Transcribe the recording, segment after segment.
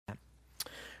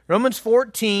Romans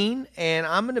 14, and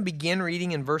I'm going to begin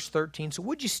reading in verse 13. So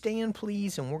would you stand,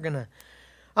 please? And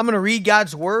I'm going to read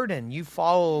God's word, and you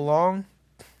follow along.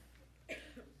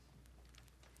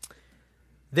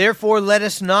 Therefore, let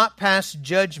us not pass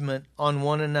judgment on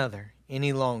one another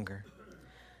any longer,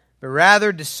 but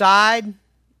rather decide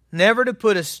never to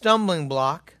put a stumbling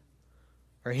block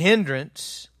or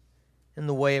hindrance in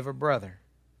the way of a brother.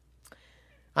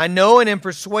 I know and am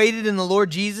persuaded in the Lord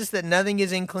Jesus that nothing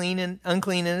is unclean in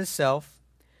itself,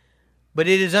 but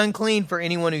it is unclean for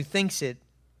anyone who thinks it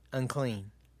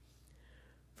unclean.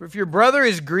 For if your brother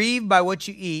is grieved by what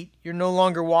you eat, you're no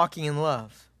longer walking in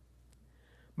love.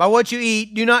 By what you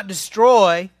eat, do not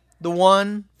destroy the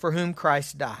one for whom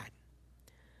Christ died.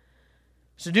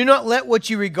 So do not let what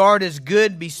you regard as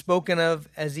good be spoken of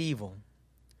as evil.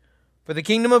 For the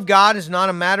kingdom of God is not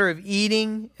a matter of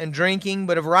eating and drinking,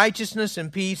 but of righteousness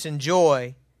and peace and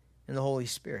joy in the Holy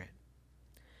Spirit.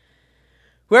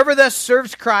 Whoever thus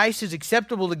serves Christ is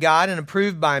acceptable to God and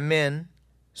approved by men.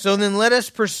 So then let us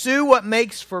pursue what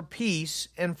makes for peace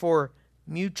and for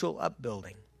mutual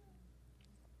upbuilding.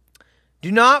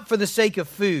 Do not, for the sake of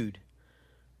food,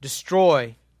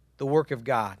 destroy the work of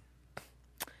God.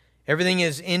 Everything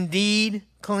is indeed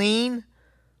clean,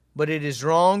 but it is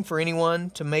wrong for anyone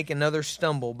to make another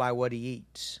stumble by what he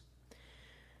eats.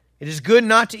 It is good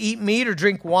not to eat meat or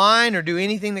drink wine or do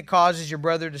anything that causes your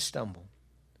brother to stumble.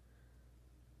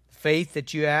 The faith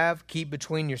that you have, keep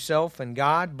between yourself and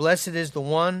God. Blessed is the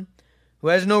one who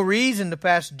has no reason to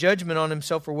pass judgment on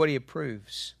himself for what he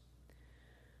approves.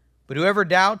 But whoever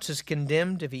doubts is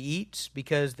condemned if he eats,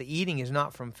 because the eating is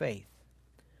not from faith.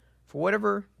 For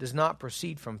whatever does not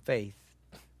proceed from faith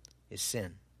is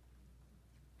sin.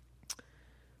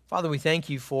 Father, we thank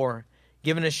you for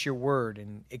giving us your word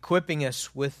and equipping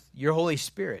us with your Holy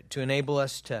Spirit to enable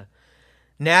us to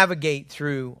navigate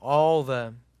through all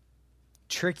the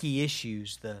tricky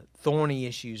issues, the thorny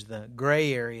issues, the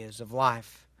gray areas of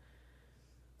life.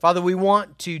 Father, we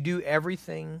want to do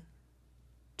everything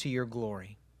to your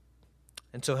glory.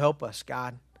 And so help us,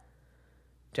 God,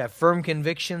 to have firm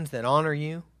convictions that honor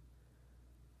you.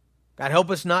 God, help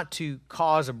us not to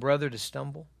cause a brother to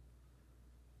stumble.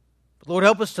 But Lord,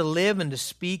 help us to live and to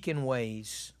speak in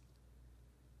ways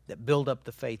that build up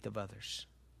the faith of others.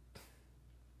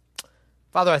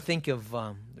 Father, I think of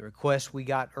the request we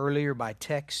got earlier by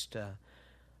text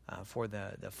for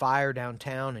the fire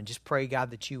downtown, and just pray,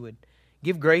 God, that you would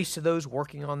give grace to those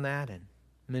working on that and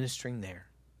ministering there.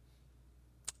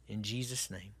 In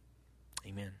Jesus' name,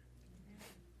 amen.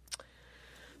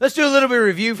 Let's do a little bit of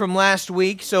review from last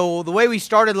week. So the way we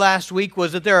started last week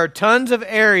was that there are tons of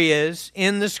areas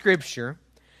in the Scripture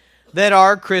that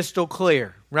are crystal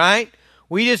clear, right?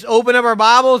 We just open up our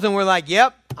Bibles and we're like,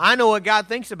 yep, I know what God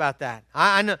thinks about that.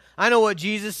 I know what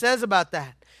Jesus says about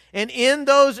that. And in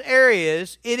those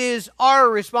areas, it is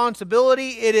our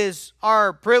responsibility, it is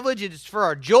our privilege, it is for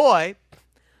our joy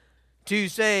to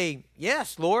say,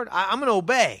 yes, Lord, I'm going to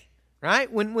obey,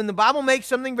 right? When the Bible makes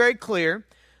something very clear,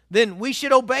 then we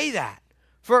should obey that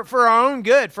for our own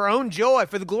good, for our own joy,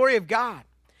 for the glory of God.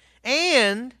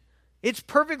 And it's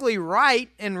perfectly right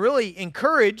and really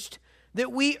encouraged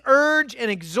that we urge and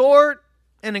exhort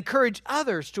and encourage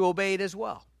others to obey it as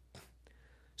well.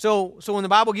 So when the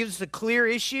Bible gives us a clear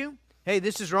issue, hey,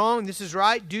 this is wrong, this is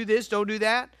right, do this, don't do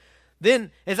that,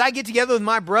 then as I get together with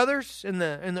my brothers in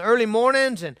the early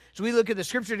mornings and as we look at the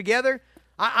Scripture together,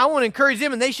 I want to encourage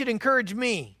them, and they should encourage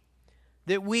me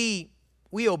that we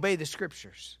obey the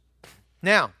Scriptures.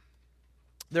 Now,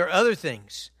 there are other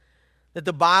things that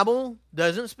the Bible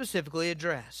doesn't specifically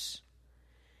address.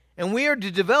 And we are to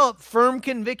develop firm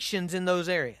convictions in those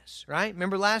areas, right?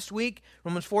 Remember last week,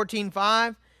 Romans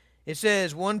 14:5, it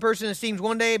says, one person esteems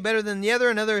one day better than the other,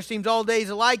 another esteems all days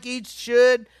alike. Each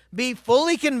should be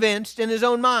fully convinced in his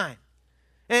own mind.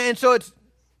 And so it's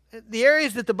the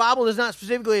areas that the Bible does not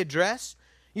specifically address.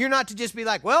 You're not to just be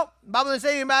like, well, the Bible doesn't say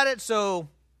anything about it, so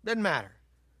it doesn't matter.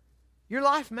 Your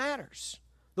life matters.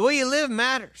 The way you live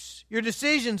matters. Your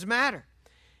decisions matter.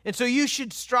 And so you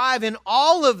should strive in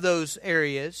all of those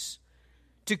areas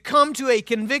to come to a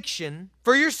conviction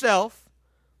for yourself.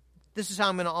 This is how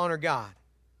I'm going to honor God.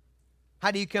 How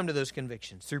do you come to those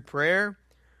convictions? Through prayer?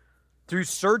 Through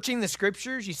searching the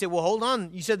Scriptures? You say, well, hold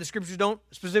on. You said the Scriptures don't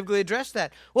specifically address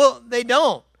that. Well, they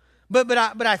don't. But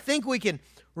I think we can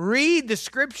read the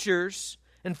Scriptures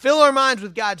and fill our minds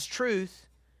with God's truth.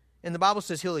 And the Bible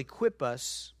says He'll equip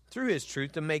us through His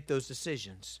truth to make those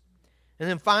decisions. And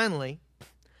then finally,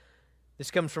 this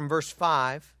comes from verse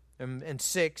 5 and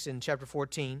 6 in chapter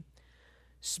 14.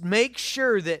 Make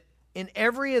sure that in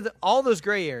all those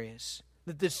gray areas,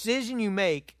 the decision you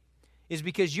make is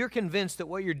because you're convinced that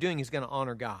what you're doing is going to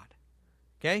honor God.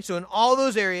 Okay? So in all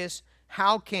those areas,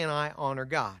 how can I honor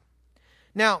God?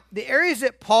 Now, the areas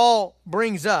that Paul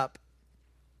brings up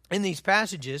in these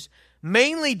passages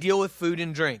mainly deal with food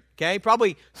and drink. Okay?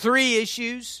 Probably three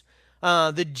issues.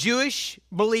 The Jewish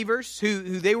believers,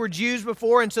 who they were Jews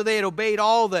before, and so they had obeyed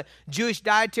all the Jewish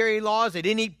dietary laws. They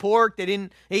didn't eat pork. They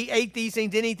didn't eat these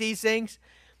things, didn't eat these things.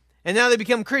 And now they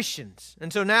become Christians.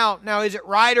 And so now is it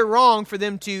right or wrong for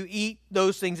them to eat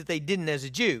those things that they didn't as a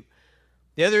Jew?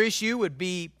 The other issue would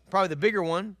be probably the bigger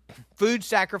one, food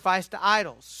sacrificed to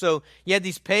idols. So you had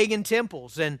these pagan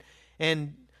temples, and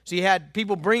so you had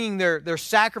people bringing their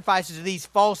sacrifices to these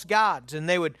false gods, and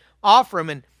they would offer them.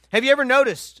 And have you ever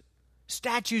noticed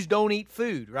statues don't eat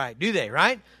food, right? Do they,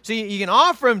 right? So you can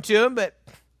offer them to them, but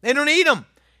they don't eat them.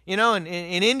 You know, in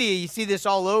India, you see this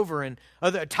all over, and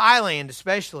Thailand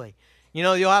especially. You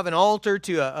know, you'll have an altar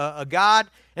to a god,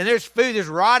 and there's food, there's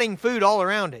rotting food all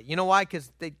around it. You know why?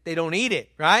 Because they don't eat it,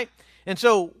 right? And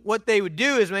so what they would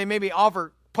do is they maybe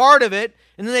offer part of it,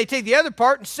 and then they take the other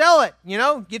part and sell it. You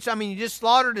know, you just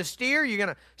slaughtered a steer, you're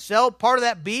going to sell part of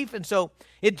that beef, and so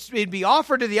it'd be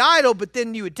offered to the idol, but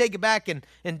then you would take it back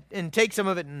and take some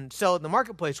of it and sell it in the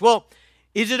marketplace. Well,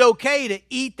 is it okay to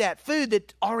eat that food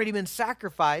that's already been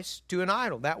sacrificed to an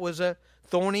idol? That was a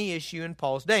thorny issue in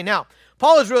Paul's day. Now,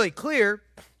 Paul is really clear.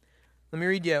 Let me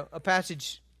read you a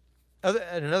passage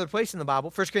at another place in the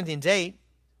Bible, 1 Corinthians 8,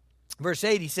 verse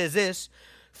 8. He says this,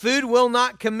 "Food will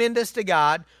not commend us to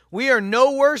God. We are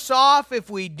no worse off if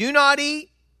we do not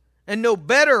eat, and no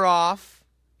better off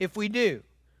if we do."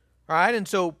 All right, and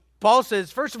so Paul says,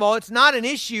 first of all, it's not an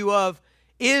issue of,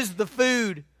 is the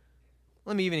food...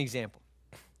 Let me give you an example.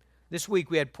 This week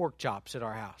we had pork chops at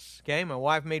our house. Okay, my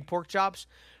wife made pork chops.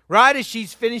 Right as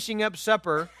she's finishing up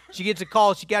supper, she gets a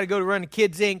call. She got to go to run to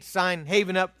Kids Inc. to sign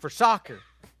Haven up for soccer.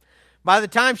 By the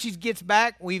time she gets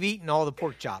back, we've eaten all the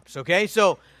pork chops. Okay,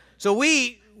 so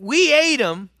we ate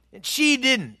them and she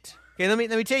didn't. Okay, let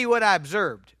me tell you what I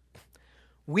observed.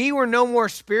 We were no more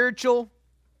spiritual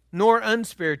nor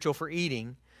unspiritual for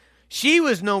eating. She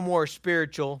was no more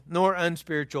spiritual nor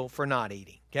unspiritual for not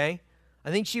eating. Okay. I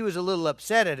think she was a little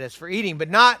upset at us for eating, but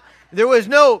there was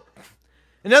no,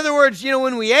 in other words, you know,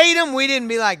 when we ate them, we didn't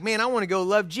be like, man, I want to go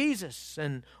love Jesus.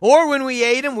 Or when we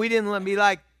ate them, we didn't be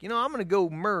like, you know, I'm going to go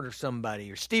murder somebody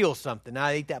or steal something.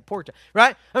 I ate that pork chop,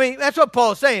 right? I mean, that's what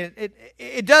Paul's saying.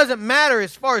 It doesn't matter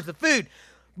as far as the food,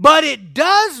 but it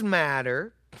does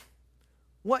matter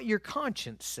what your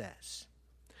conscience says.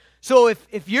 So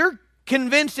if you're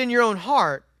convinced in your own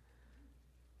heart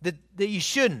that you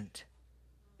shouldn't,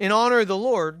 in honor of the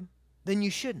Lord, then you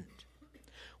shouldn't.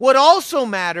 What also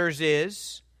matters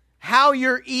is how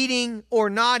you're eating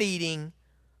or not eating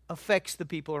affects the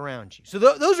people around you. So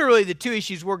those are really the two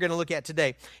issues we're going to look at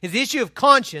today. Is the issue of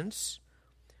conscience,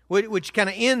 which kind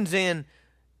of ends in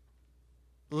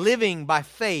living by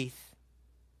faith,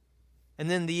 and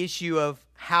then the issue of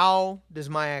how does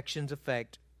my actions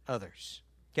affect others.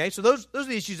 Okay, so those are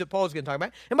the issues that Paul's going to talk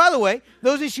about. And by the way,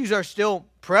 those issues are still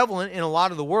prevalent in a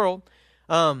lot of the world.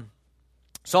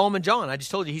 Solomon John, I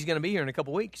just told you he's going to be here in a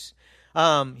couple weeks.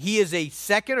 He is a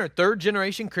second or third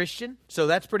generation Christian, so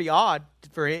that's pretty odd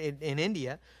for in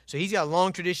India. So he's got a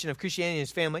long tradition of Christianity in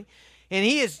his family, and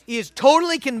he is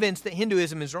totally convinced that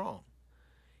Hinduism is wrong.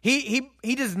 He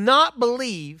does not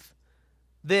believe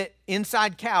that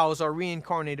inside cows are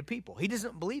reincarnated people. He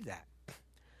doesn't believe that,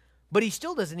 but he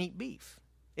still doesn't eat beef.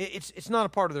 It's not a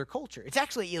part of their culture. It's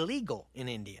actually illegal in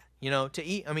India, you know, to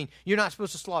eat. I mean, you're not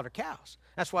supposed to slaughter cows.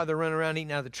 That's why they're running around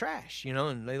eating out of the trash, you know,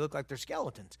 and they look like they're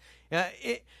skeletons.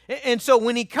 And so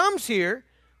when he comes here,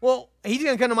 well, he's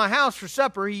going to come to my house for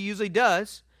supper. He usually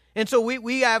does. And so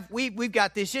we've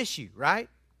got this issue, right?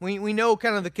 We know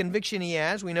kind of the conviction he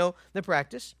has. We know the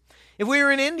practice. If we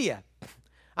were in India,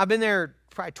 I've been there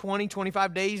probably 20,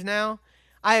 25 days now.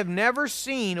 I have never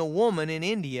seen a woman in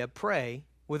India pray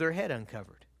with her head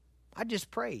uncovered. I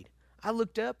just prayed. I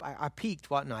looked up. I peeked.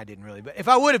 Well, no, I didn't really. But if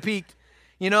I would have peeked,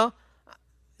 you know,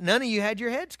 none of you had your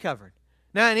heads covered.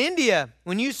 Now in India,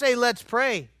 when you say let's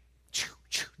pray,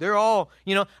 they're all,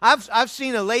 you know, I've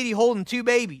seen a lady holding two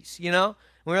babies, you know. And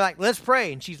we're like, let's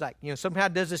pray. And she's like, you know, somehow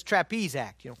does this trapeze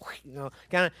act, you know,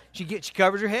 kind of, she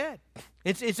covers her head.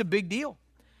 It's a big deal.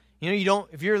 You know,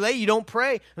 if you're a lady, you don't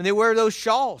pray. And they wear those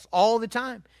shawls all the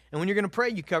time. And when you're going to pray,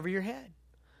 you cover your head.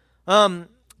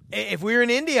 If we were in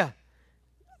India,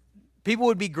 people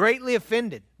would be greatly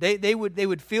offended. They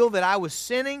would feel that I was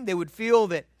sinning. They would feel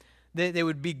that they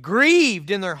would be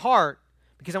grieved in their heart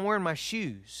because I'm wearing my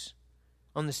shoes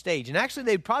on the stage. And actually,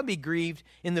 they'd probably be grieved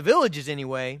in the villages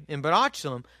anyway, in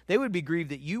Barachalam. They would be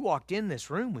grieved that you walked in this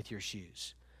room with your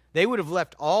shoes. They would have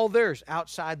left all theirs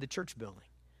outside the church building.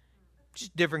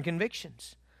 Just different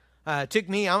convictions. It took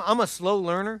me, I'm a slow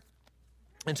learner,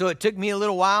 and so it took me a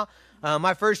little while.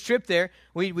 My first trip there,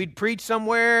 we'd preach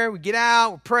somewhere, we'd get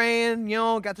out, we're praying,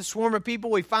 got the swarm of people.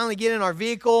 We finally get in our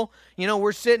vehicle,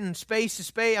 we're sitting space to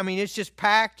space. I mean, it's just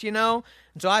packed, And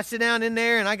so I sit down in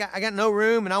there, and I got no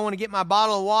room, and I want to get my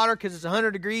bottle of water because it's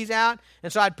 100 degrees out.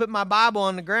 And so I'd put my Bible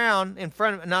on the ground in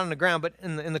front of, not on the ground, but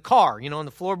in the car, on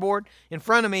the floorboard in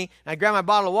front of me. And I'd grab my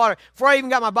bottle of water. Before I even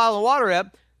got my bottle of water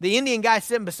up, the Indian guy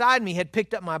sitting beside me had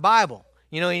picked up my Bible.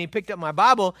 And he picked up my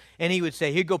Bible, and he would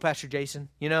say, "Here you go, Pastor Jason,"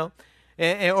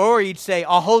 or he'd say,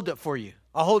 "I'll hold it for you.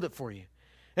 I'll hold it for you."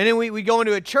 And then we'd go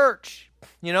into a church,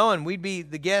 and we'd be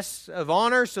the guests of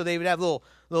honor, so they would have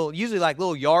little, usually like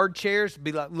little yard chairs,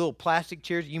 be like little plastic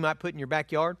chairs that you might put in your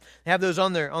backyard. They have those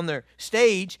on their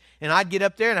stage, and I'd get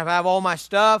up there, and I'd have all my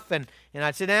stuff, and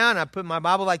I'd sit down, and I'd put my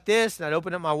Bible like this, and I'd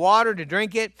open up my water to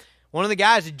drink it. One of the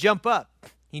guys would jump up.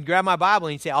 He'd grab my Bible,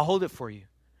 and he'd say, "I'll hold it for you,"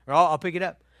 or I'll pick it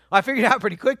up. Well, I figured it out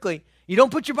pretty quickly. You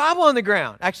don't put your Bible on the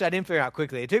ground. Actually, I didn't figure it out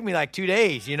quickly. It took me like 2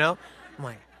 days, I'm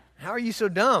like, how are you so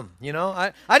dumb,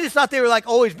 I just thought they were like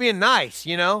always being nice,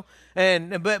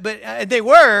 and but they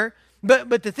were,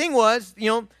 but the thing was,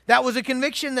 that was a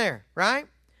conviction there, right?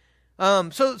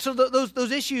 So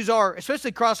those issues are,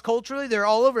 especially cross-culturally, they're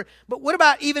all over. But what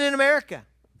about even in America?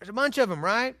 There's a bunch of them,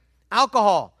 right?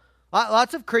 Alcohol.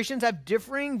 Lots of Christians have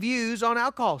differing views on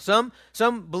alcohol. Some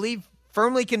believe,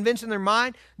 firmly convinced in their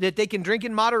mind that they can drink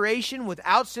in moderation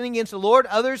without sinning against the Lord.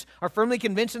 Others are firmly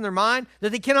convinced in their mind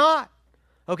that they cannot.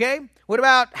 Okay? What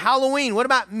about Halloween? What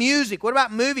about music? What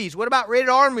about movies? What about rated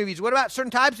R movies? What about certain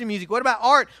types of music? What about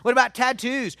art? What about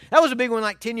tattoos? That was a big one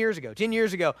like 10 years ago. 10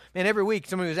 years ago, man, every week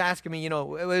somebody was asking me, it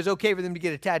was okay for them to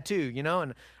get a tattoo,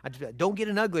 and I just, don't get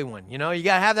an ugly one, you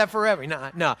got to have that forever.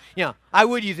 No, I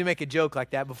would usually make a joke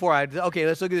like that before okay,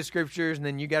 let's look at the scriptures, and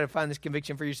then you got to find this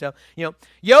conviction for yourself.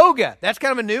 Yoga, that's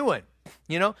kind of a new one.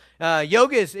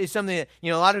 Yoga is something that,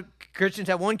 a lot of Christians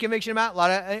have one conviction about,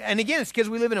 and again, it's because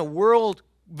we live in a world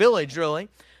village, really.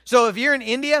 So if you're in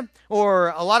India or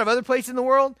a lot of other places in the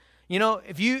world,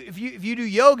 if you do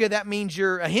yoga, that means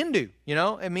you're a Hindu.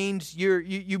 It means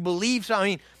you believe something. I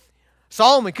mean,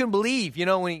 Solomon couldn't believe,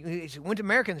 when he went to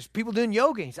America and there's people doing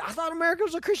yoga. He said, "I thought America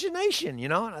was a Christian nation."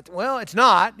 And I thought, well, it's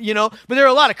not. But there are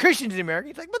a lot of Christians in America.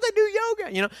 He's like, "But they do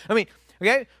yoga." I mean.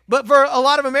 Okay, but for a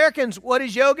lot of Americans, what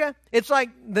is yoga? It's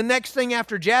like the next thing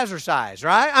after jazzercise,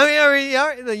 right? I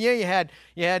mean, you had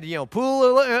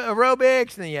pool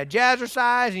aerobics, and then you had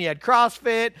jazzercise, and you had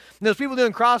CrossFit. And those people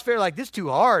doing CrossFit are like, "This is too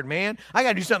hard, man. I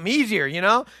got to do something easier,"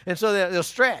 And so they'll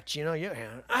stretch, Oh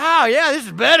yeah, this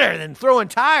is better than throwing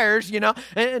tires,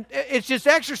 And it's just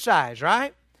exercise,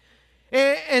 right?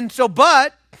 And so,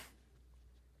 but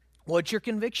what's your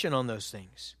conviction on those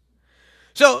things?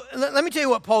 So let me tell you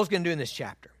what Paul's going to do in this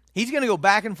chapter. He's going to go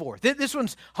back and forth. This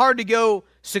one's hard to go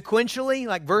sequentially,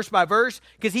 like verse by verse,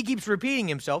 because he keeps repeating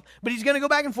himself. But he's going to go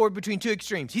back and forth between two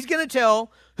extremes. He's going to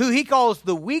tell who he calls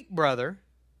the weak brother,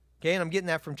 okay, and I'm getting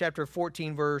that from chapter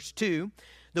 14, verse 2.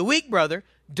 The weak brother,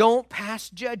 don't pass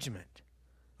judgment,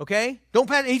 okay? Don't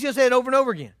pass. He's going to say it over and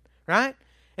over again, right?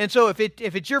 And so if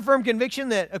it's your firm conviction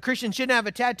that a Christian shouldn't have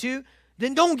a tattoo,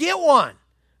 then don't get one,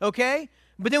 okay?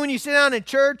 But then when you sit down in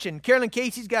church and Carolyn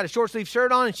Casey's got a short sleeve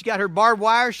shirt on and she got her barbed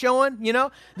wire showing,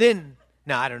 then,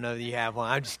 no, I don't know that you have one.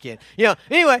 I'm just kidding.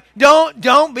 Anyway,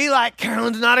 don't be like,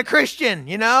 Carolyn's not a Christian,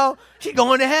 She's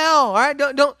going to hell, all right?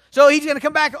 Don't. So he's going to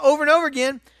come back over and over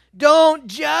again. Don't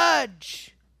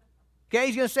judge. Okay,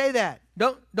 he's going to say that.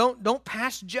 Don't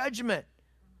pass judgment.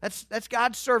 That's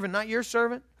God's servant, not your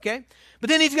servant, okay?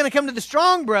 But then he's going to come to the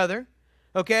strong brother,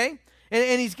 okay?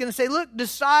 And he's going to say, look,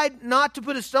 decide not to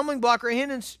put a stumbling block or a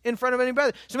hindrance in front of any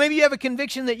brother. So maybe you have a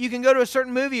conviction that you can go to a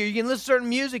certain movie or you can listen to certain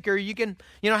music or you can,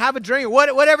 have a drink or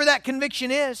whatever that conviction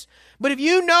is. But if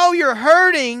you know you're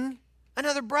hurting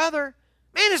another brother,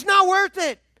 man, it's not worth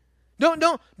it.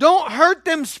 Don't hurt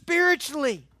them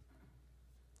spiritually.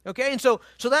 Okay, and so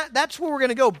that's where we're going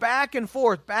to go back and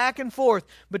forth,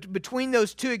 but between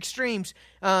those two extremes,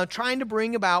 trying to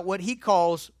bring about what he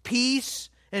calls peace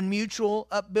and mutual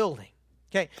upbuilding.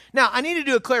 Okay, now I need to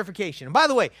do a clarification. And by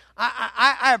the way,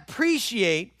 I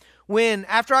appreciate when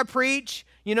after I preach,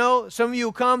 some of you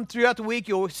will come throughout the week,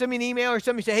 you'll send me an email or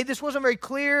something, say, "Hey, this wasn't very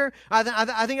clear. I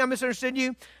think I misunderstood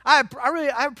you." I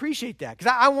appreciate that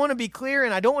because I want to be clear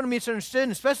and I don't want to be misunderstood,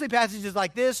 and especially passages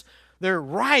like this, they're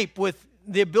ripe with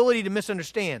the ability to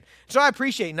misunderstand. So I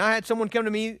appreciate it. And I had someone come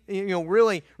to me,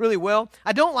 really, really well.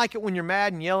 I don't like it when you're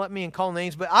mad and yell at me and call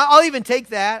names, but I'll even take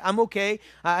that. I'm okay.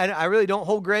 I really don't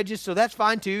hold grudges, so that's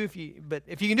fine too. But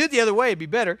if you can do it the other way, it'd be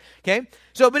better. Okay.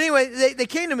 So, but anyway, they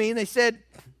came to me and they said,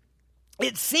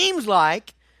 it seems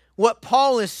like what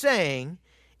Paul is saying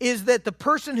is that the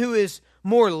person who is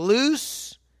more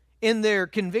loose in their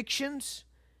convictions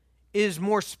is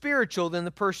more spiritual than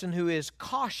the person who is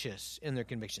cautious in their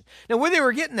convictions. Now, where they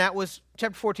were getting at was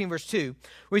chapter 14, verse 2,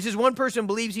 where he says, one person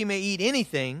believes he may eat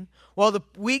anything, while the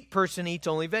weak person eats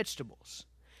only vegetables.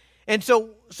 And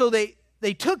so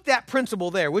they took that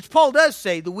principle there, which Paul does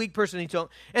say the weak person eats only,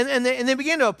 and they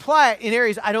began to apply it in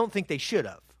areas I don't think they should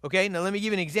have. Okay, now let me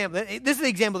give you an example. This is the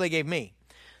example they gave me.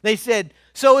 They said,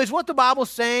 so is what the Bible's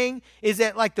saying is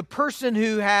that like the person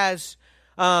who has,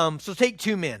 so take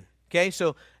two men. Okay,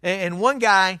 so, and one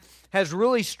guy has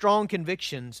really strong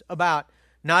convictions about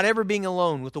not ever being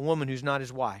alone with a woman who's not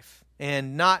his wife,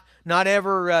 and not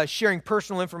ever sharing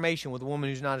personal information with a woman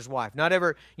who's not his wife, not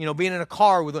ever, being in a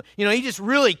car with, he's just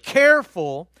really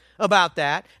careful about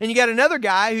that. And you got another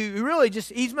guy who really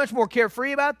he's much more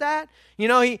carefree about that. He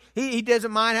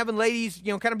doesn't mind having ladies,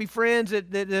 kind of be friends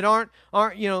that aren't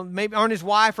maybe aren't his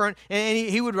wife, and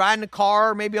he would ride in a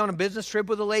car, maybe on a business trip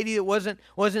with a lady that wasn't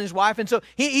his wife. And so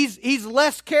he's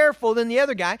less careful than the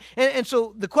other guy. And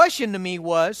so the question to me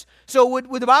was, so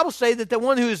would the Bible say that the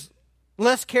one who's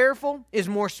less careful is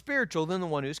more spiritual than the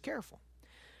one who's careful?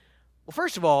 Well,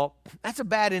 first of all, that's a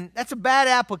bad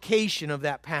application of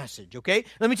that passage, okay?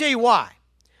 Let me tell you why.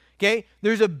 Okay?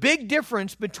 There's a big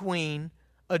difference between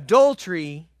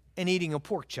adultery and eating a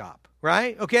pork chop,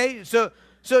 right? Okay? So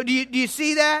do you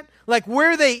see that? Like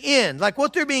where they end, like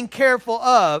what they're being careful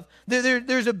of,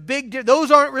 there's a big difference.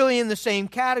 Those aren't really in the same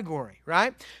category,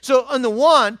 right? So on the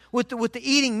one, with the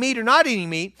eating meat or not eating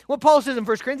meat, what Paul says in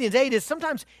 1 Corinthians 8 is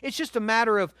sometimes it's just a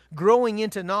matter of growing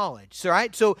into knowledge,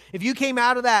 right? So if you came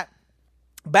out of that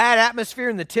bad atmosphere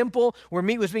in the temple where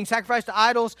meat was being sacrificed to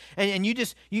idols, and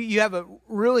you have a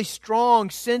really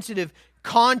strong, sensitive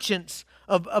conscience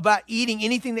about eating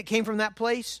anything that came from that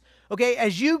place, okay,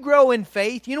 as you grow in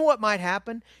faith, you know what might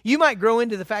happen? You might grow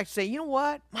into the fact to say, you know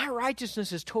what? My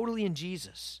righteousness is totally in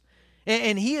Jesus.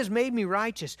 And He has made me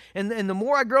righteous. And the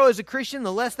more I grow as a Christian,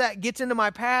 the less that gets into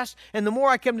my past, and the more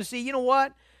I come to see, you know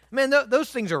what? Man, those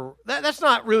things are, that's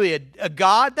not really a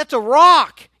God. That's a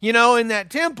rock, in that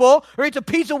temple, or it's a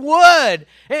piece of wood.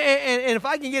 And if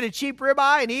I can get a cheap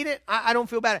ribeye and eat it, I don't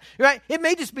feel bad. Right? It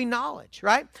may just be knowledge,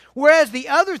 right? Whereas the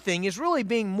other thing is really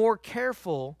being more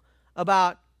careful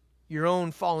about your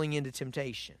own falling into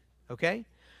temptation, okay?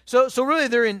 So really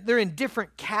they're in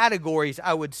different categories,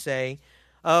 I would say,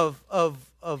 of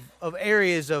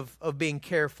areas of being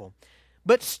careful.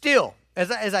 But still,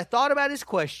 as I thought about his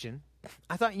question,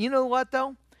 I thought, you know what,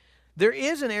 though? There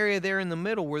is an area there in the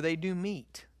middle where they do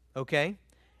meet, okay?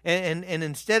 And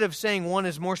instead of saying one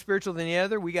is more spiritual than the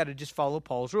other, we got to just follow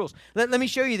Paul's rules. Let me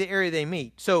show you the area they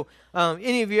meet. So,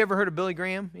 any of you ever heard of Billy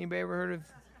Graham? Anybody ever heard of?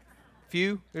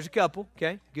 Few? There's a couple,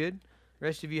 okay? Good. The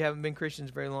rest of you haven't been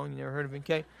Christians very long. You never heard of him,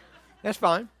 okay? That's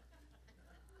fine.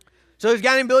 So there's a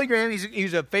guy named Billy Graham. He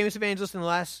was a famous evangelist in the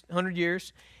last 100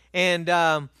 years.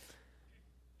 And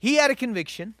he had a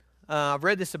conviction. I've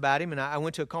read this about him, and I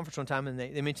went to a conference one time, and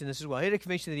they mentioned this as well. He had a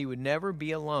conviction that he would never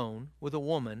be alone with a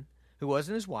woman who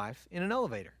wasn't his wife in an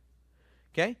elevator.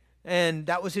 Okay? And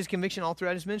that was his conviction all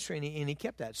throughout his ministry, and he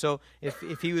kept that. So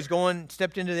if he was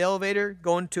stepped into the elevator,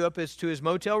 going to his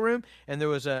motel room, and there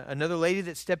was another lady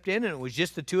that stepped in, and it was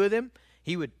just the two of them,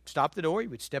 he would stop the door, he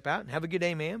would step out and have a good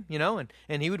day, ma'am,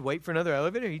 and he would wait for another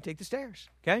elevator, he'd take the stairs.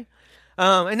 Okay?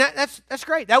 And that's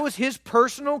great. That was his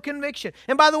personal conviction.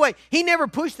 And by the way, he never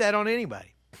pushed that on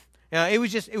anybody. It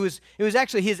was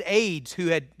actually his aides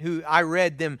who I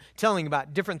read them telling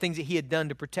about different things that he had done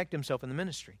to protect himself in the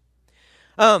ministry.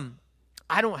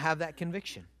 I don't have that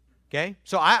conviction. Okay,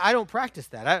 so I don't practice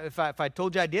that. If I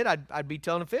told you I did, I'd be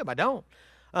telling a fib. I don't.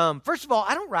 First of all,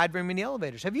 I don't ride very many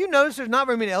elevators. Have you noticed there's not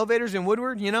very many elevators in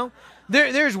Woodward?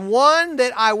 There's one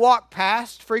that I walk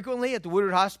past frequently at the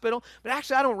Woodward Hospital, but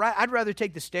actually I don't ride. I'd rather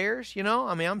take the stairs.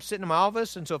 I'm sitting in my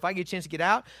office, and so if I get a chance to get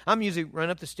out, I'm usually run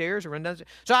up the stairs or run down the stairs.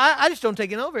 So I just don't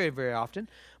take an elevator very often.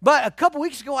 But a couple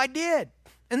weeks ago I did,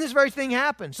 and this very thing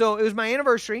happened. So it was my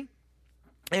anniversary,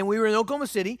 and we were in Oklahoma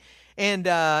City, and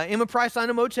Emma Price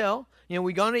signed a motel.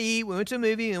 We'd gone to eat, we went to a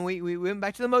movie, and we went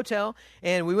back to the motel,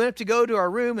 and we went up to go to our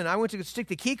room, and I went to stick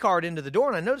the key card into the door,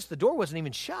 and I noticed the door wasn't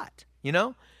even shut,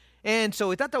 And so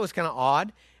we thought that was kind of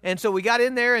odd. And so we got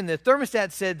in there, and the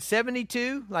thermostat said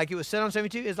 72, like it was set on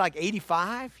 72. It's like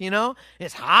 85,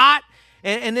 It's hot.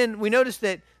 And then we noticed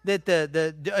that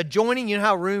the adjoining,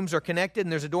 how rooms are connected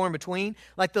and there's a door in between,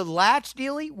 like the latch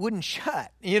dealie wouldn't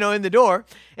shut, in the door.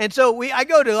 And so I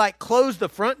go to close the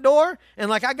front door,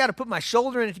 and I got to put my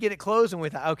shoulder in it to get it closed, and we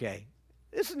thought, okay,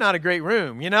 this is not a great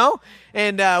room,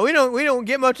 And we don't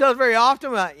get motels very often,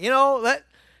 but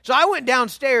So I went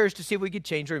downstairs to see if we could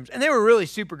change rooms. And they were really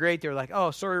super great. They were like,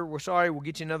 oh, sorry, we're sorry. We'll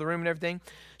get you another room and everything.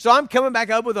 So I'm coming back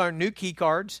up with our new key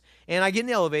cards, and I get in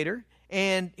the elevator,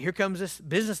 and here comes this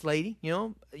business lady,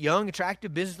 young,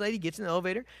 attractive business lady, gets in the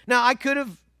elevator. Now, I could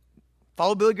have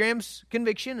followed Billy Graham's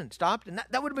conviction and stopped, and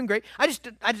that would have been great.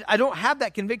 I don't have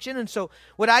that conviction, and so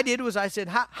what I did was I said,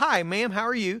 hi, ma'am, how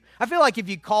are you? I feel like if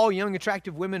you call young,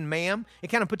 attractive women ma'am, it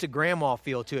kind of puts a grandma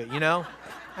feel to it,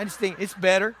 I just think it's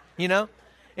better,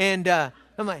 And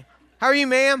I'm like, how are you,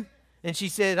 ma'am? And she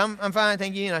said, I'm fine,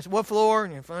 thank you. And I said, what floor?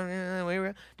 And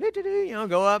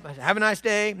go up. I said, have a nice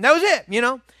day. And that was it,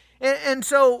 And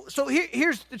so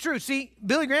here's the truth. See,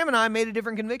 Billy Graham and I made a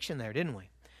different conviction there, didn't we?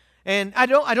 And I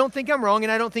don't think I'm wrong,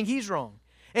 and I don't think he's wrong.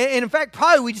 And in fact,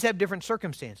 probably we just have different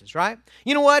circumstances, right?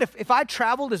 You know what? If I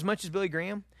traveled as much as Billy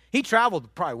Graham, he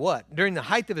traveled probably what? During the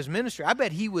height of his ministry, I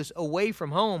bet he was away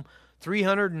from home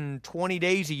 320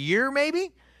 days a year,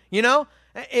 maybe,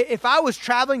 If I was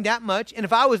traveling that much, and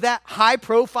if I was that high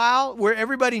profile where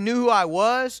everybody knew who I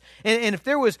was, and if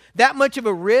there was that much of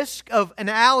a risk of an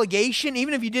allegation,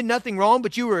 even if you did nothing wrong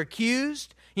but you were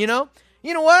accused, you know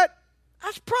what?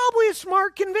 That's probably a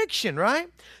smart conviction, right?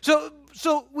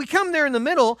 So we come there in the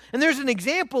middle, and there's an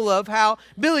example of how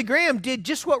Billy Graham did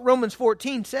just what Romans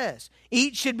 14 says.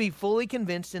 Each should be fully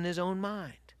convinced in his own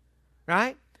mind,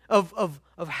 right? Of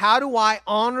how do I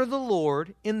honor the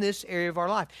Lord in this area of our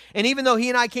life. And even though he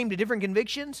and I came to different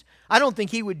convictions, I don't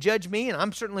think he would judge me, and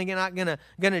I'm certainly not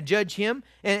gonna judge him.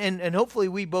 And hopefully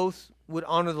we both would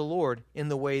honor the Lord in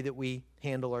the way that we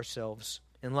handle ourselves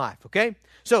in life, okay?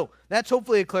 So that's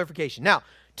hopefully a clarification. Now,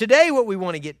 today what we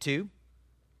want to get to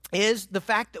is the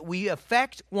fact that we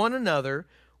affect one another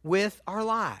with our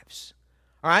lives.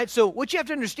 All right, so what you have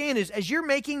to understand is as you're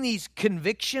making these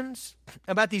convictions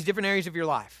about these different areas of your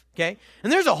life, okay,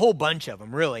 and there's a whole bunch of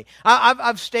them, really.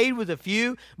 I've stayed with a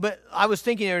few, but I was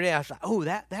thinking the other day, I was like, oh,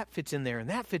 that fits in there, and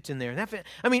that fits in there, and that fits.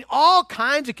 I mean, all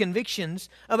kinds of convictions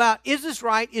about, is this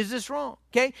right, is this wrong,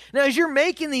 okay? Now, as you're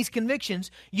making these convictions,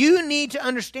 you need to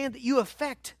understand that you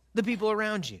affect the people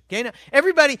around you, okay? Now,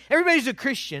 everybody's a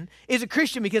Christian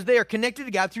because they are connected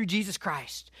to God through Jesus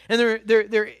Christ, and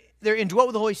they're indwelt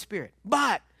with the Holy Spirit.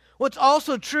 But what's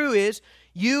also true is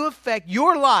you affect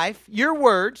your life, your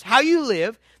words, how you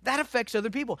live, that affects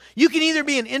other people. You can either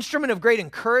be an instrument of great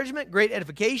encouragement, great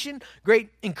edification, great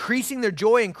increasing their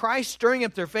joy in Christ, stirring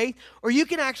up their faith, or you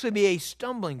can actually be a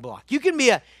stumbling block. You can be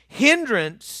a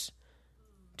hindrance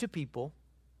to people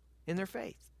in their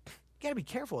faith. You got to be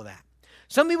careful of that.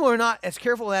 Some people are not as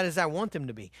careful of that as I want them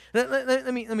to be.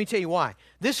 Let me tell you why.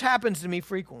 This happens to me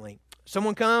frequently.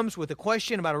 Someone comes with a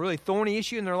question about a really thorny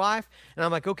issue in their life, and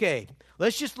I'm like, okay,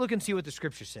 let's just look and see what the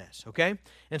Scripture says, okay?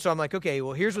 And so I'm like, okay,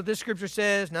 well, here's what this Scripture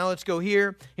says. Now let's go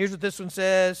here. Here's what this one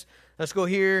says. Let's go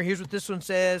here. Here's what this one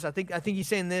says. I think he's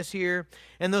saying this here.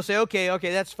 And they'll say, okay,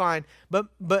 that's fine. But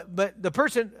the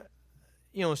person,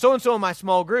 so-and-so in my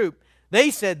small group,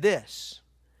 they said this.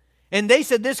 And they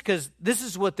said this because this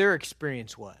is what their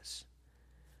experience was.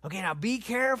 Okay, now be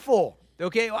careful.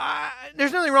 Okay,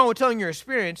 there's nothing wrong with telling your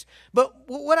experience, but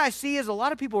what I see is a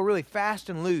lot of people are really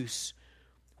fast and loose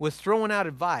with throwing out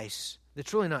advice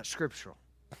that's really not scriptural.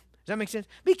 Does that make sense?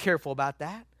 Be careful about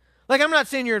that. Like, I'm not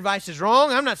saying your advice is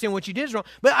wrong. I'm not saying what you did is wrong.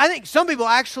 But I think some people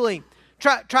actually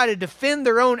try to defend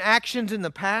their own actions in the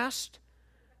past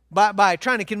by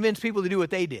trying to convince people to do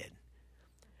what they did.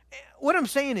 What I'm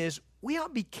saying is we ought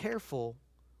to be careful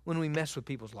when we mess with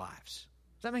people's lives.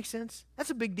 Does that make sense? That's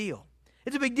a big deal.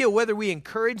 It's a big deal whether we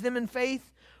encourage them in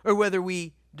faith or whether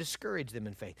we discourage them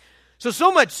in faith.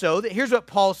 So much so that here's what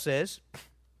Paul says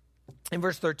in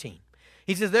verse 13.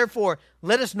 He says, therefore,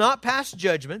 let us not pass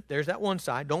judgment. There's that one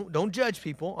side. Don't judge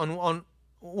people on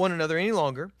one another any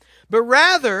longer. But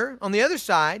rather, on the other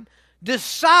side,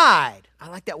 decide. I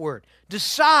like that word.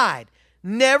 Decide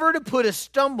never to put a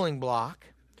stumbling block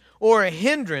or a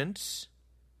hindrance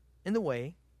in the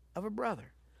way of a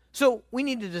brother. So we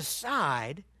need to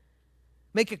decide,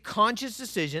 make a conscious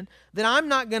decision that I'm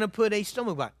not going to put a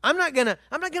stumbling block. I'm not going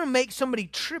to make somebody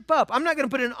trip up. I'm not going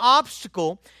to put an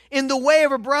obstacle in the way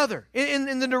of a brother,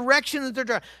 in the direction that they're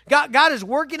driving. God is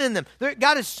working in them.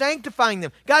 God is sanctifying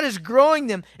them. God is growing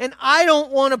them. And I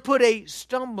don't want to put a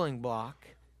stumbling block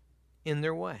in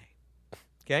their way.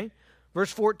 Okay?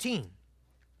 Verse 14.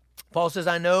 Paul says,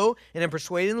 I know and am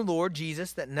persuaded in the Lord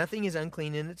Jesus that nothing is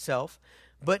unclean in itself,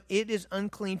 but it is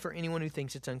unclean for anyone who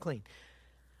thinks it's unclean.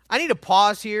 I need to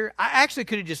pause here. I actually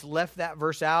could have just left that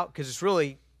verse out because it's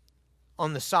really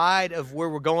on the side of where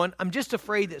we're going. I'm just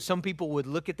afraid that some people would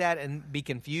look at that and be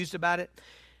confused about it.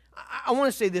 I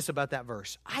want to say this about that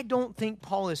verse. I don't think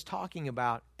Paul is talking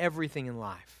about everything in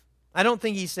life. I don't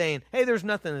think he's saying, hey, there's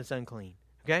nothing that's unclean.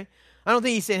 Okay? I don't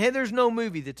think he's saying, hey, there's no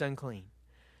movie that's unclean.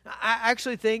 I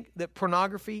actually think that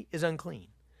pornography is unclean.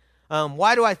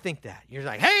 Why do I think that? You're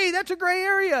like, hey, that's a gray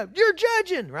area. You're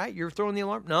judging, right? You're throwing the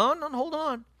alarm. No, hold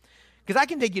on. Because I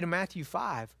can take you to Matthew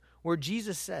 5, where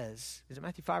Jesus says, is it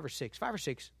Matthew 5 or 6? 5 or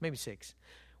 6, maybe 6.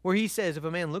 Where he says, if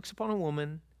a man looks upon a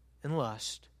woman in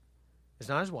lust, is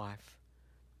not his wife,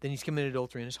 then he's committed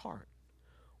adultery in his heart.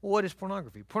 Well, what is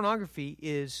pornography? Pornography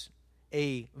is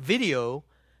a video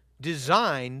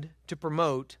designed to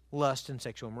promote lust and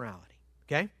sexual immorality.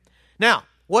 Okay? Now,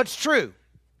 what's true?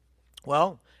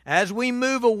 Well, as we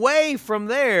move away from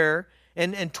there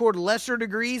and toward lesser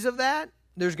degrees of that,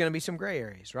 there's going to be some gray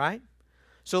areas, right?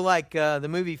 So like the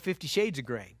movie 50 Shades of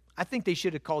Grey. I think they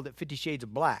should have called it 50 Shades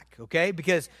of Black, okay?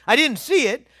 Because I didn't see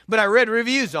it, but I read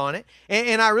reviews on it,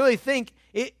 and I really think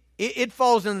it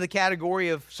falls into the category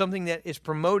of something that is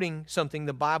promoting something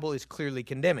the Bible is clearly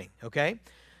condemning, okay?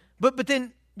 But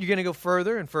then you're going to go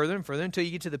further and further and further until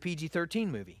you get to the PG-13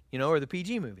 movie, or the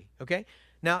PG movie, okay?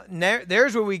 Now,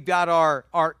 there's where we got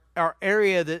our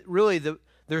area that really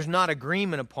there's not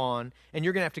agreement upon, and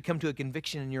you're going to have to come to a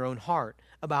conviction in your own heart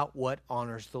about what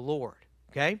honors the Lord,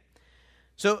 okay?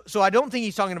 So I don't think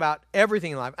he's talking about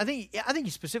everything in life. I think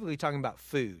he's specifically talking about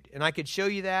food, and I could show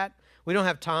you that. We don't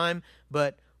have time,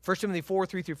 but 1 Timothy 4,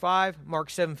 3 through 5, Mark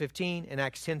 7:15, and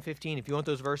Acts 10:15. If you want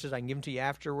those verses, I can give them to you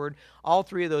afterward. All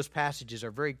three of those passages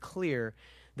are very clear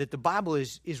that the Bible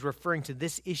is referring to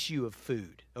this issue of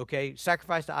food, okay?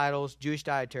 Sacrifice to idols, Jewish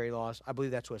dietary laws. I believe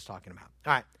that's what it's talking about.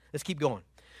 All right, let's keep going.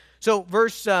 So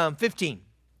verse 15.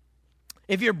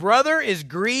 If your brother is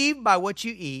grieved by what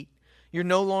you eat, you're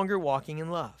no longer walking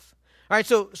in love. All right,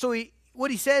 so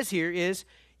what he says here is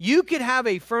you could have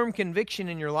a firm conviction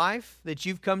in your life that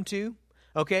you've come to,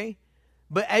 okay?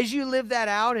 But as you live that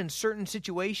out in certain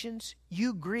situations,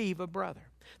 you grieve a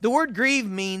brother. The word grieve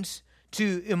means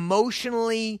to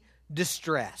emotionally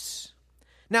distress.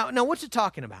 Now what's it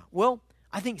talking about? Well,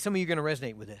 I think some of you are going to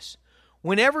resonate with this.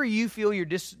 Whenever you feel you're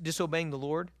disobeying the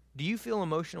Lord, do you feel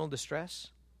emotional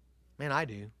distress? Man, I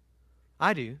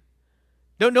do.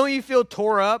 Don't you feel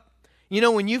tore up?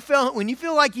 When you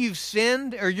feel like you've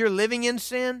sinned or you're living in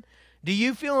sin, do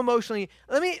you feel emotionally?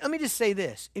 Let me just say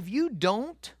this. If you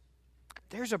don't,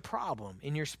 there's a problem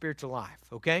in your spiritual life,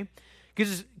 okay?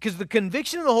 Because the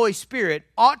conviction of the Holy Spirit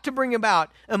ought to bring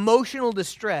about emotional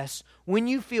distress when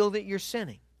you feel that you're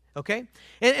sinning, okay?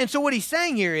 And so what he's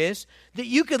saying here is that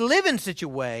you could live in such a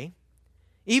way,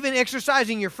 even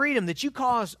exercising your freedom, that you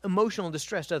cause emotional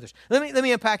distress to others. Let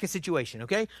me unpack a situation,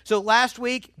 okay? So last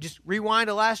week, just rewind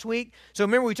to last week. So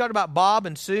remember we talked about Bob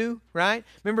and Sue, right?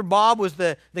 Remember Bob was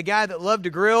the guy that loved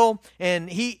to grill, and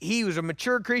he was a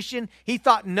mature Christian. He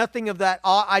thought nothing of that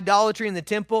idolatry in the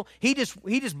temple. He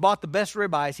just bought the best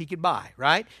ribeyes he could buy,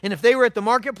 right? And if they were at the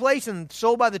marketplace and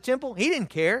sold by the temple, he didn't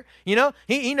care.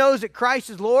 He knows that Christ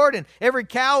is Lord, and every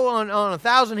cow on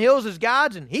 1,000 hills is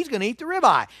God's, and he's going to eat the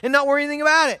ribeye and not worry anything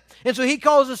about it. And so he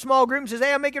calls a small group and says,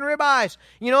 hey, I'm making ribeyes,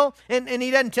 and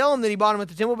he doesn't tell them that he bought them at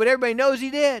the temple, but everybody knows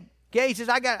he did. Okay, he says,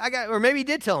 I got, or maybe he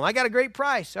did tell them, I got a great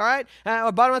price, all right?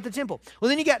 I bought them at the temple. Well,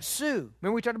 then you got Sue.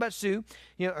 Remember we talked about Sue,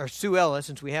 or Suella,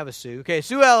 since we have a Sue. Okay,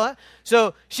 Suella.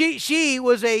 So she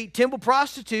was a temple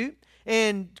prostitute,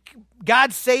 and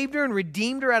God saved her and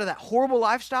redeemed her out of that horrible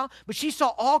lifestyle, but she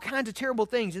saw all kinds of terrible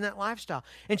things in that lifestyle.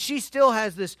 And she still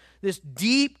has this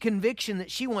deep conviction that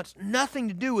she wants nothing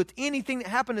to do with anything that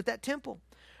happened at that temple.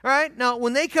 All right? Now,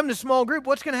 when they come to small group,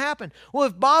 what's going to happen? Well,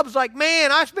 if Bob's like,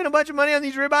 man, I spent a bunch of money on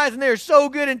these ribeyes and they're so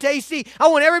good and tasty, I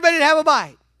want everybody to have a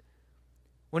bite.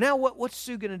 Well, now what's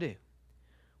Sue going to do?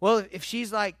 Well, if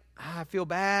she's like, I feel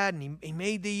bad and he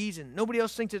made these and nobody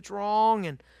else thinks it's wrong,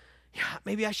 and yeah,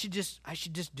 maybe I should just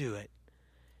do it.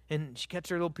 And she cuts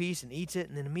her little piece and eats it,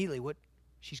 and then immediately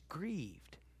she's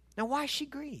grieved. Now, why is she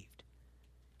grieved?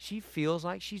 She feels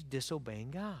like she's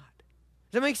disobeying God.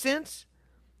 Does that make sense?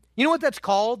 You know what that's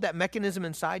called, that mechanism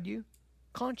inside you?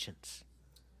 Conscience.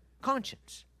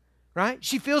 Conscience. Right?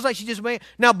 She feels like she's disobeying.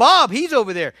 Now, Bob, he's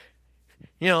over there.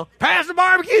 Pass the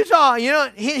barbecue sauce.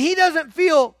 He doesn't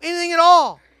feel anything at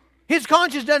all. His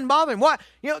conscience doesn't bother him. Why?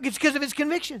 It's because of his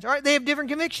convictions. All right? They have different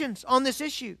convictions on this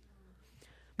issue.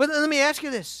 But let me ask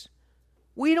you this.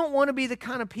 We don't want to be the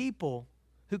kind of people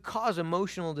who cause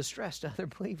emotional distress to other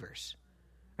believers.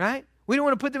 Right? We don't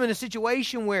want to put them in a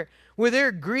situation where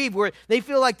they're grieved, where they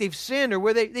feel like they've sinned, or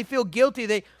where they feel guilty.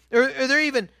 Or they're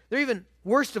even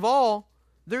worst of all,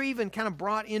 they're even kind of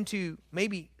brought into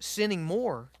maybe sinning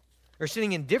more, or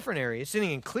sinning in different areas,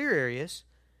 sinning in clear areas,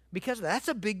 because that's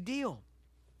a big deal.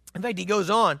 In fact, he goes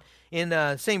on in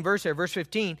the same verse there, verse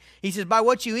 15. He says, by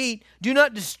what you eat, do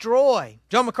not destroy.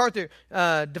 John MacArthur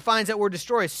defines that word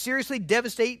destroy as seriously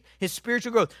devastate his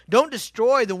spiritual growth. Don't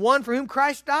destroy the one for whom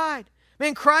Christ died.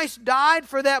 Man, Christ died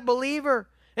for that believer.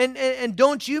 And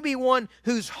don't you be one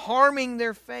who's harming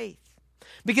their faith.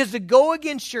 Because to go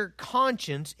against your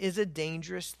conscience is a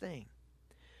dangerous thing.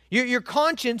 Your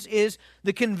conscience is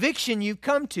the conviction you've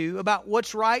come to about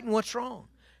what's right and what's wrong.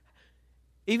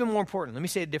 Even more important, let me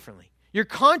say it differently. Your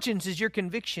conscience is your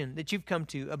conviction that you've come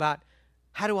to about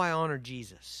how do I honor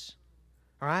Jesus?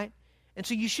 All right? And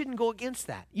so you shouldn't go against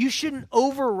that. You shouldn't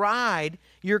override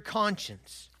your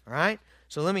conscience. All right?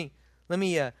 So let me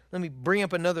bring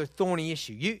up another thorny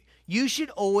issue. You should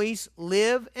always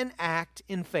live and act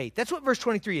in faith. That's what verse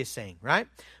 23 is saying, right?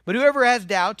 But whoever has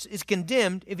doubts is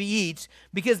condemned if he eats,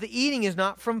 because the eating is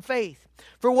not from faith.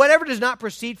 For whatever does not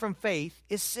proceed from faith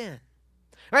is sin.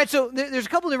 All right, so there's a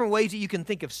couple different ways that you can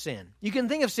think of sin. You can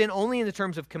think of sin only in the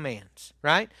terms of commands,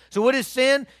 right? So what is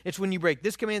sin? It's when you break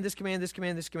this command, this command, this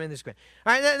command, this command, this command.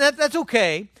 All right, that's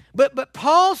okay. But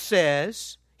Paul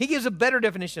says, he gives a better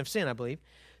definition of sin, I believe.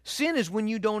 Sin is when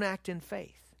you don't act in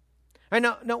faith. All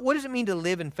right, now, what does it mean to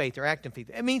live in faith or act in faith?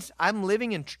 It means I'm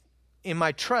living in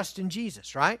my trust in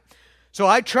Jesus, right? So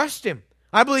I trust him.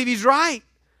 I believe he's right.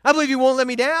 I believe he won't let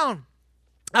me down.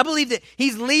 I believe that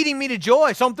he's leading me to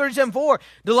joy. Psalm 37:4,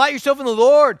 delight yourself in the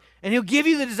Lord, and he'll give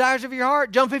you the desires of your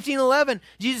heart. John 15:11,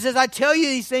 Jesus says, I tell you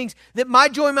these things that my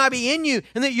joy might be in you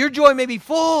and that your joy may be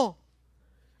full.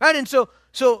 Right? And so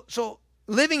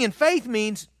living in faith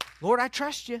means, Lord, I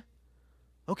trust you.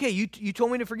 Okay, you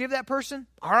told me to forgive that person?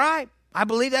 All right. I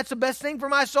believe that's the best thing for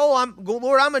my soul.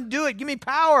 Lord, I'm going to do it. Give me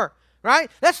power. Right?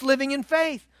 That's living in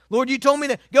faith. Lord, you told me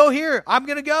to go here. I'm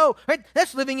going to go. Right?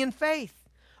 That's living in faith.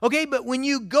 Okay, but when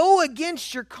you go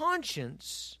against your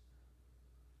conscience,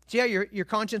 see how your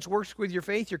conscience works with your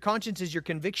faith? Your conscience is your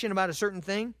conviction about a certain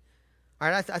thing. All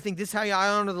right, I think this is how I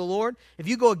honor the Lord. If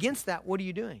you go against that, what are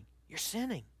you doing? You're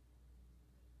sinning.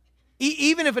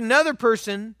 Even if another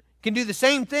person can do the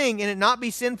same thing and it not be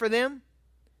sin for them,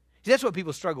 see, that's what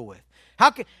people struggle with.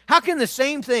 How can the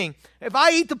same thing, if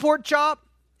I eat the pork chop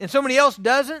and somebody else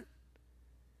doesn't,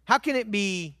 how can it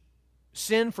be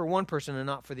sin for one person and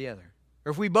not for the other?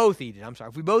 Or if we both eat it,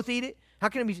 if we both eat it, how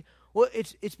can it be? Well,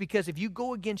 it's because if you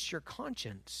go against your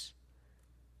conscience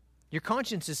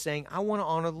is saying, I want to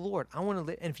honor the Lord. I want to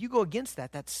live. And if you go against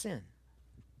that, that's sin.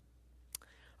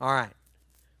 All right.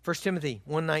 1 Timothy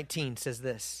 1:19 says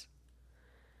this.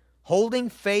 Holding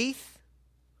faith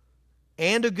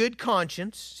and a good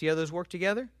conscience. See how those work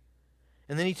together?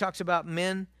 And then he talks about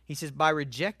men. He says, by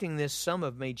rejecting this, some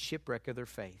have made shipwreck of their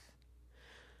faith.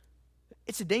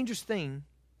 It's a dangerous thing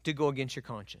to go against your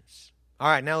conscience. All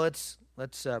right, now let's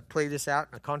play this out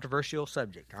in a controversial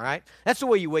subject, all right? That's the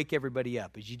way you wake everybody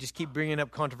up, is you just keep bringing up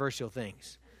controversial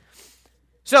things.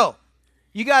 So,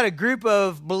 you got a group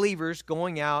of believers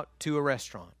going out to a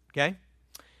restaurant, okay?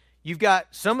 You've got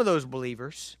some of those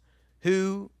believers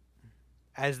who,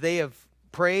 as they have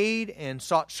prayed and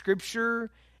sought Scripture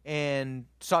and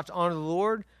sought to honor the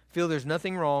Lord, feel there's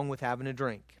nothing wrong with having a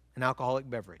drink, an alcoholic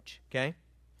beverage, okay?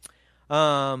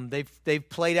 They've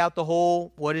played out the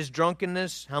whole, what is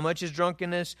drunkenness? How much is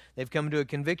drunkenness? They've come to a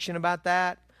conviction about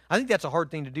that. I think that's a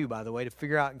hard thing to do, by the way, to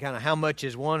figure out kind of how much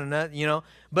is one and that, you know.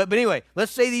 But anyway,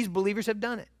 let's say these believers have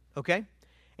done it, okay?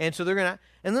 And so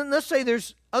and then let's say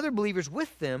there's other believers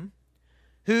with them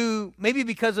who, maybe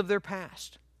because of their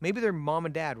past, maybe their mom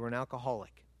and dad were an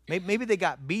alcoholic. Maybe they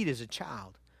got beat as a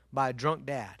child by a drunk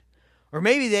dad. Or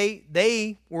maybe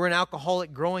they were an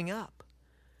alcoholic growing up.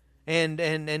 And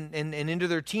into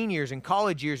their teen years and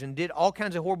college years and did all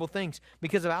kinds of horrible things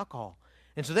because of alcohol.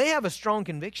 And so they have a strong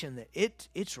conviction that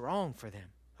it's wrong for them,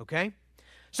 okay?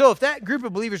 So if that group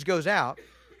of believers goes out,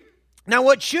 now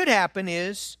what should happen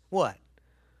is what?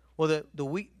 Well,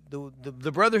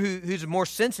 the brother who's more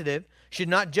sensitive should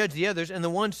not judge the others, and the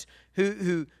ones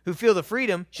who feel the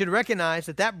freedom should recognize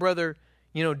that brother,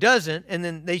 doesn't, and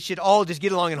then they should all just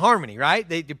get along in harmony, right?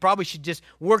 They probably should just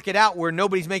work it out where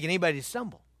nobody's making anybody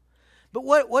stumble. But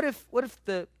what if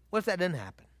that doesn't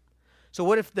happen? So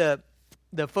what if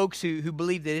the folks who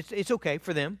believe that it's okay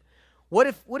for them, what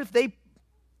if they,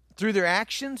 through their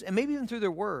actions and maybe even through their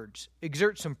words,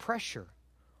 exert some pressure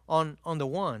on the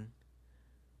one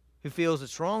who feels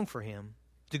it's wrong for him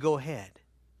to go ahead?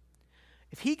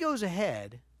 If he goes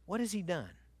ahead, what has he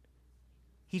done?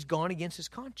 He's gone against his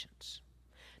conscience.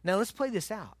 Now let's play this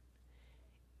out.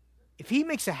 If he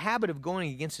makes a habit of going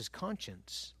against his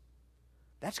conscience,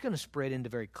 that's going to spread into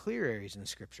very clear areas in the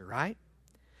Scripture, right?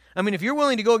 I mean, if you're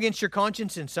willing to go against your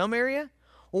conscience in some area,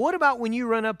 Well, what about when you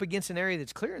run up against an area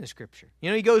that's clear in the Scripture? You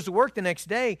know, he goes to work the next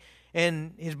day,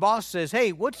 and his boss says,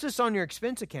 hey, what's this on your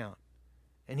expense account?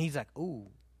 And he's like, ooh,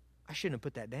 I shouldn't have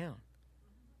put that down.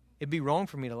 It'd be wrong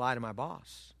for me to lie to my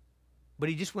boss. But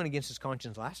he just went against his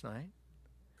conscience last night.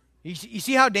 You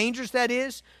see how dangerous that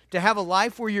is, to have a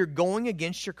life where you're going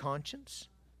against your conscience?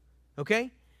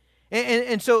 Okay?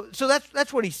 And so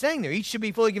that's what he's saying there. Each should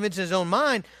be fully convinced in his own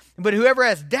mind, but whoever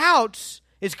has doubts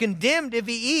is condemned if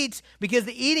he eats, because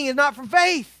the eating is not from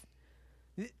faith.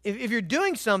 If you're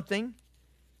doing something,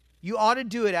 you ought to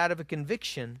do it out of a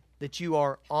conviction that you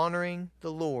are honoring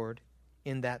the Lord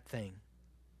in that thing.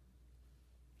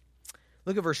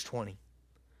 Look at verse 20.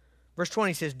 Verse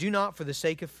 20 says, do not for the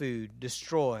sake of food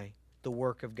destroy the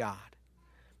work of God.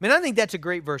 Man, I think that's a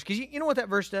great verse, because you know what that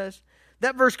verse does?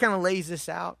 That verse kind of lays this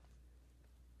out.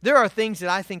 There are things that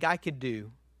I think I could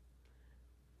do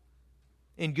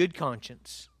in good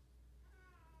conscience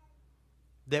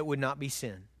that would not be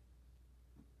sin.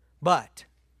 But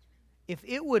if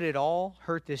it would at all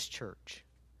hurt this church,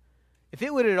 if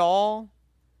it would at all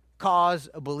cause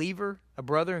a believer, a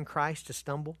brother in Christ to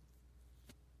stumble,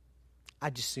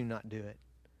 I'd just soon not do it.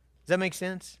 Does that make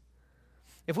sense?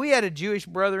 If we had a Jewish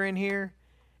brother in here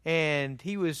and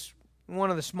he was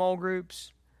one of the small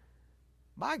groups,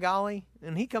 by golly,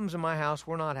 and he comes to my house,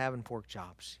 we're not having pork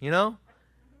chops, you know?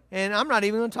 And I'm not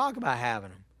even going to talk about having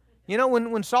them. You know,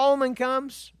 when Solomon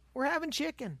comes, we're having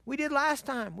chicken. We did last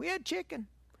time. We had chicken,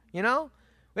 you know?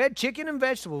 We had chicken and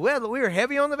vegetables. We were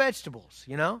heavy on the vegetables,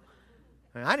 you know?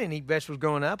 I didn't eat vegetables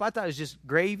growing up. I thought it was just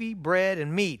gravy, bread,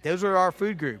 and meat. Those were our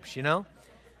food groups, you know?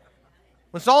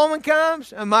 When Solomon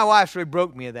comes, and my wife really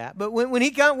broke me of that, but when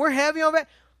he comes, we're heavy on that.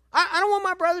 I don't want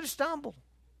my brother to stumble,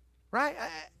 right?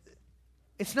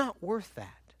 It's not worth that.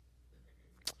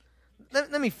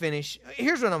 Let me finish.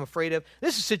 Here's what I'm afraid of.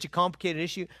 This is such a complicated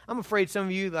issue. I'm afraid some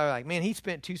of you are like, man, he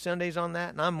spent 2 Sundays on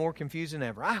that, and I'm more confused than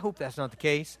ever. I hope that's not the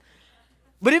case.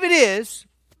 But if it is,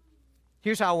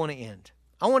 here's how I want to end.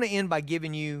 I want to end by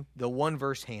giving you the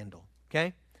one-verse handle,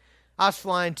 okay? I was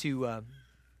flying to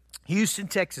Houston,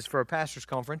 Texas for a pastor's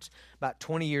conference about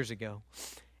 20 years ago,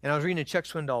 and I was reading a Chuck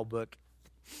Swindoll book,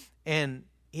 and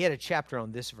he had a chapter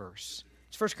on this verse.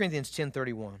 It's 1 Corinthians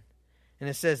 10:31, and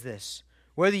it says this,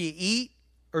 whether you eat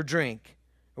or drink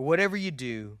or whatever you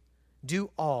do, do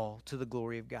all to the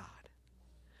glory of God.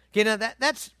 Okay, now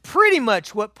that's pretty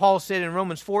much what Paul said in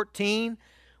Romans 14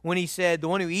 when he said the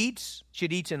one who eats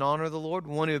should eat in honor of the Lord, the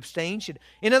one who abstains should.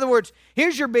 In other words,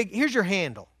 here's your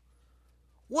handle.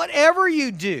 Whatever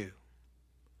you do,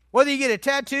 whether you get a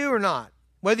tattoo or not,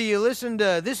 whether you listen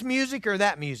to this music or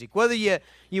that music, whether you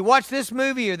watch this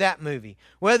movie or that movie,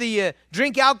 whether you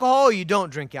drink alcohol or you don't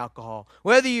drink alcohol,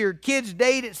 whether your kids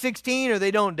date at 16 or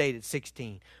they don't date at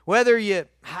 16, whether you,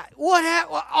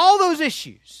 all those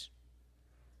issues,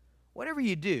 whatever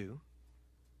you do,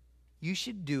 you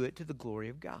should do it to the glory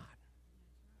of God.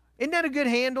 Isn't that a good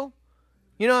handle?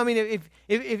 You know, I mean,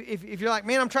 if you're like,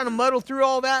 man, I'm trying to muddle through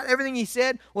all that, everything he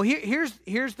said, well,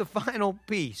 here's the final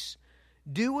piece.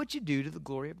 Do what you do to the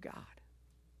glory of God.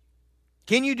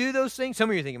 Can you do those things? Some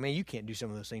of you are thinking, man, you can't do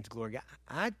some of those things to the glory of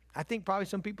God. I think probably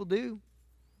some people do.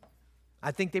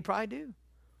 I think they probably do.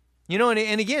 You know,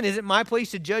 and again, is it my place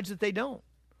to judge that they don't?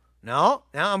 No.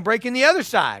 Now I'm breaking the other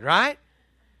side, right?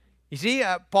 You see,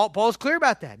 Paul's clear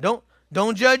about that.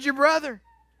 Don't judge your brother.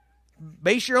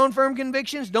 Base your own firm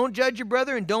convictions. Don't judge your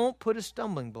brother, and don't put a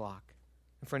stumbling block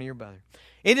in front of your brother.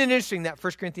 Isn't it interesting, that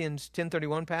 1 Corinthians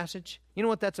 10:31 passage? You know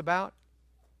what that's about?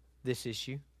 This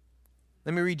issue.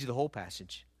 Let me read you the whole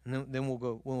passage, and then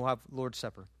we'll have Lord's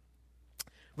Supper.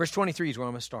 Verse 23 is where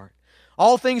I'm going to start.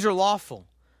 All things are lawful,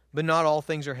 but not all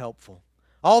things are helpful.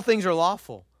 All things are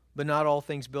lawful, but not all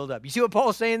things build up. You see what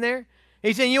Paul's saying there?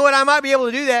 He's saying, you know what, I might be able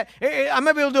to do that. I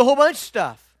might be able to do a whole bunch of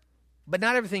stuff, but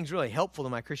not everything's really helpful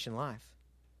to my Christian life.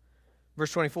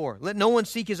 Verse 24, let no one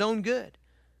seek his own good,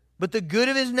 but the good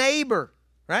of his neighbor.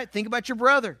 Right? Think about your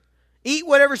brother. Eat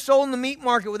whatever's sold in the meat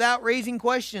market without raising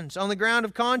questions on the ground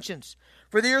of conscience.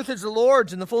 For the earth is the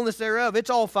Lord's and the fullness thereof. It's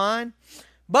all fine.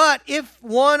 But if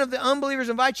one of the unbelievers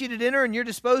invites you to dinner and you're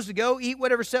disposed to go, eat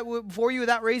whatever's set before you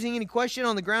without raising any question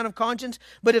on the ground of conscience.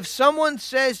 But if someone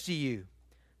says to you,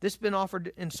 this has been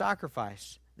offered in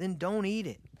sacrifice, then don't eat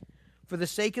it. For the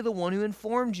sake of the one who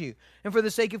informed you, and for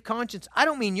the sake of conscience. I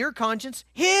don't mean your conscience,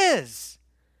 his.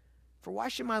 For why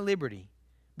should my liberty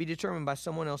be determined by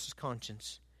someone else's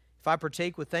conscience? If I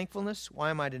partake with thankfulness,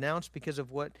 why am I denounced because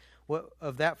of what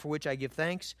of that for which I give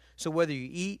thanks? So whether you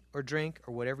eat or drink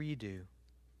or whatever you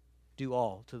do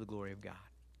all to the glory of God.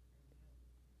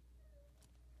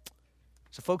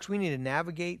 So folks, we need to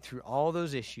navigate through all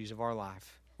those issues of our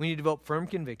life. We need to develop firm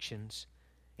convictions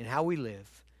in how we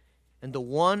live. And the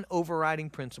one overriding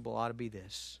principle ought to be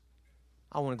this: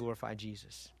 I want to glorify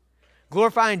Jesus.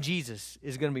 Glorifying Jesus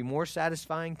is going to be more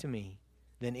satisfying to me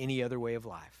than any other way of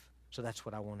life. So that's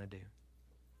what I want to do.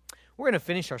 We're going to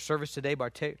finish our service today by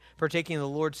partaking of the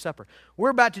Lord's Supper. We're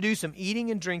about to do some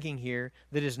eating and drinking here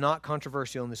that is not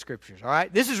controversial in the Scriptures, all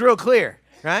right? This is real clear,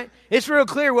 right? It's real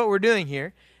clear what we're doing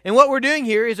here. And what we're doing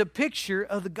here is a picture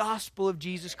of the gospel of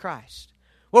Jesus Christ.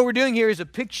 What we're doing here is a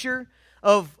picture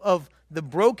of the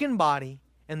broken body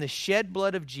and the shed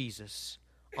blood of Jesus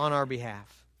on our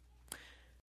behalf.